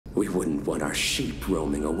We wouldn't want our sheep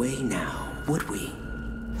roaming away now, would we?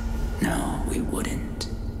 No, we wouldn't.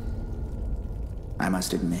 I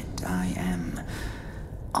must admit, I am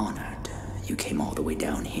honored you came all the way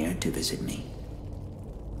down here to visit me.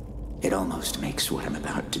 It almost makes what I'm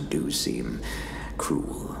about to do seem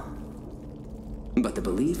cruel. But the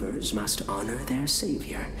believers must honor their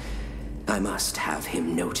savior. I must have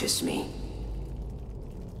him notice me.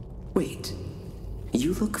 Wait,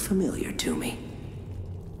 you look familiar to me.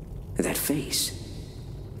 That face.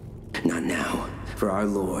 Not now, for our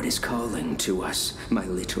Lord is calling to us, my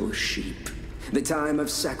little sheep. The time of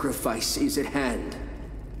sacrifice is at hand.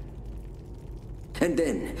 And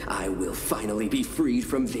then I will finally be freed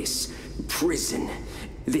from this prison,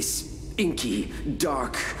 this inky,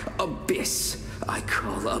 dark abyss I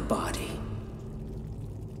call a body.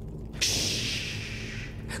 Shh.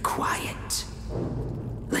 Quiet.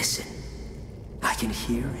 Listen. I can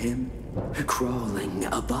hear him crawling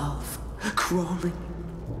above, crawling.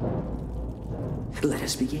 Let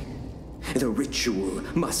us begin. The ritual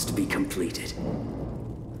must be completed.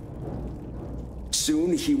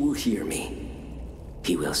 Soon he will hear me.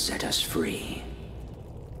 He will set us free.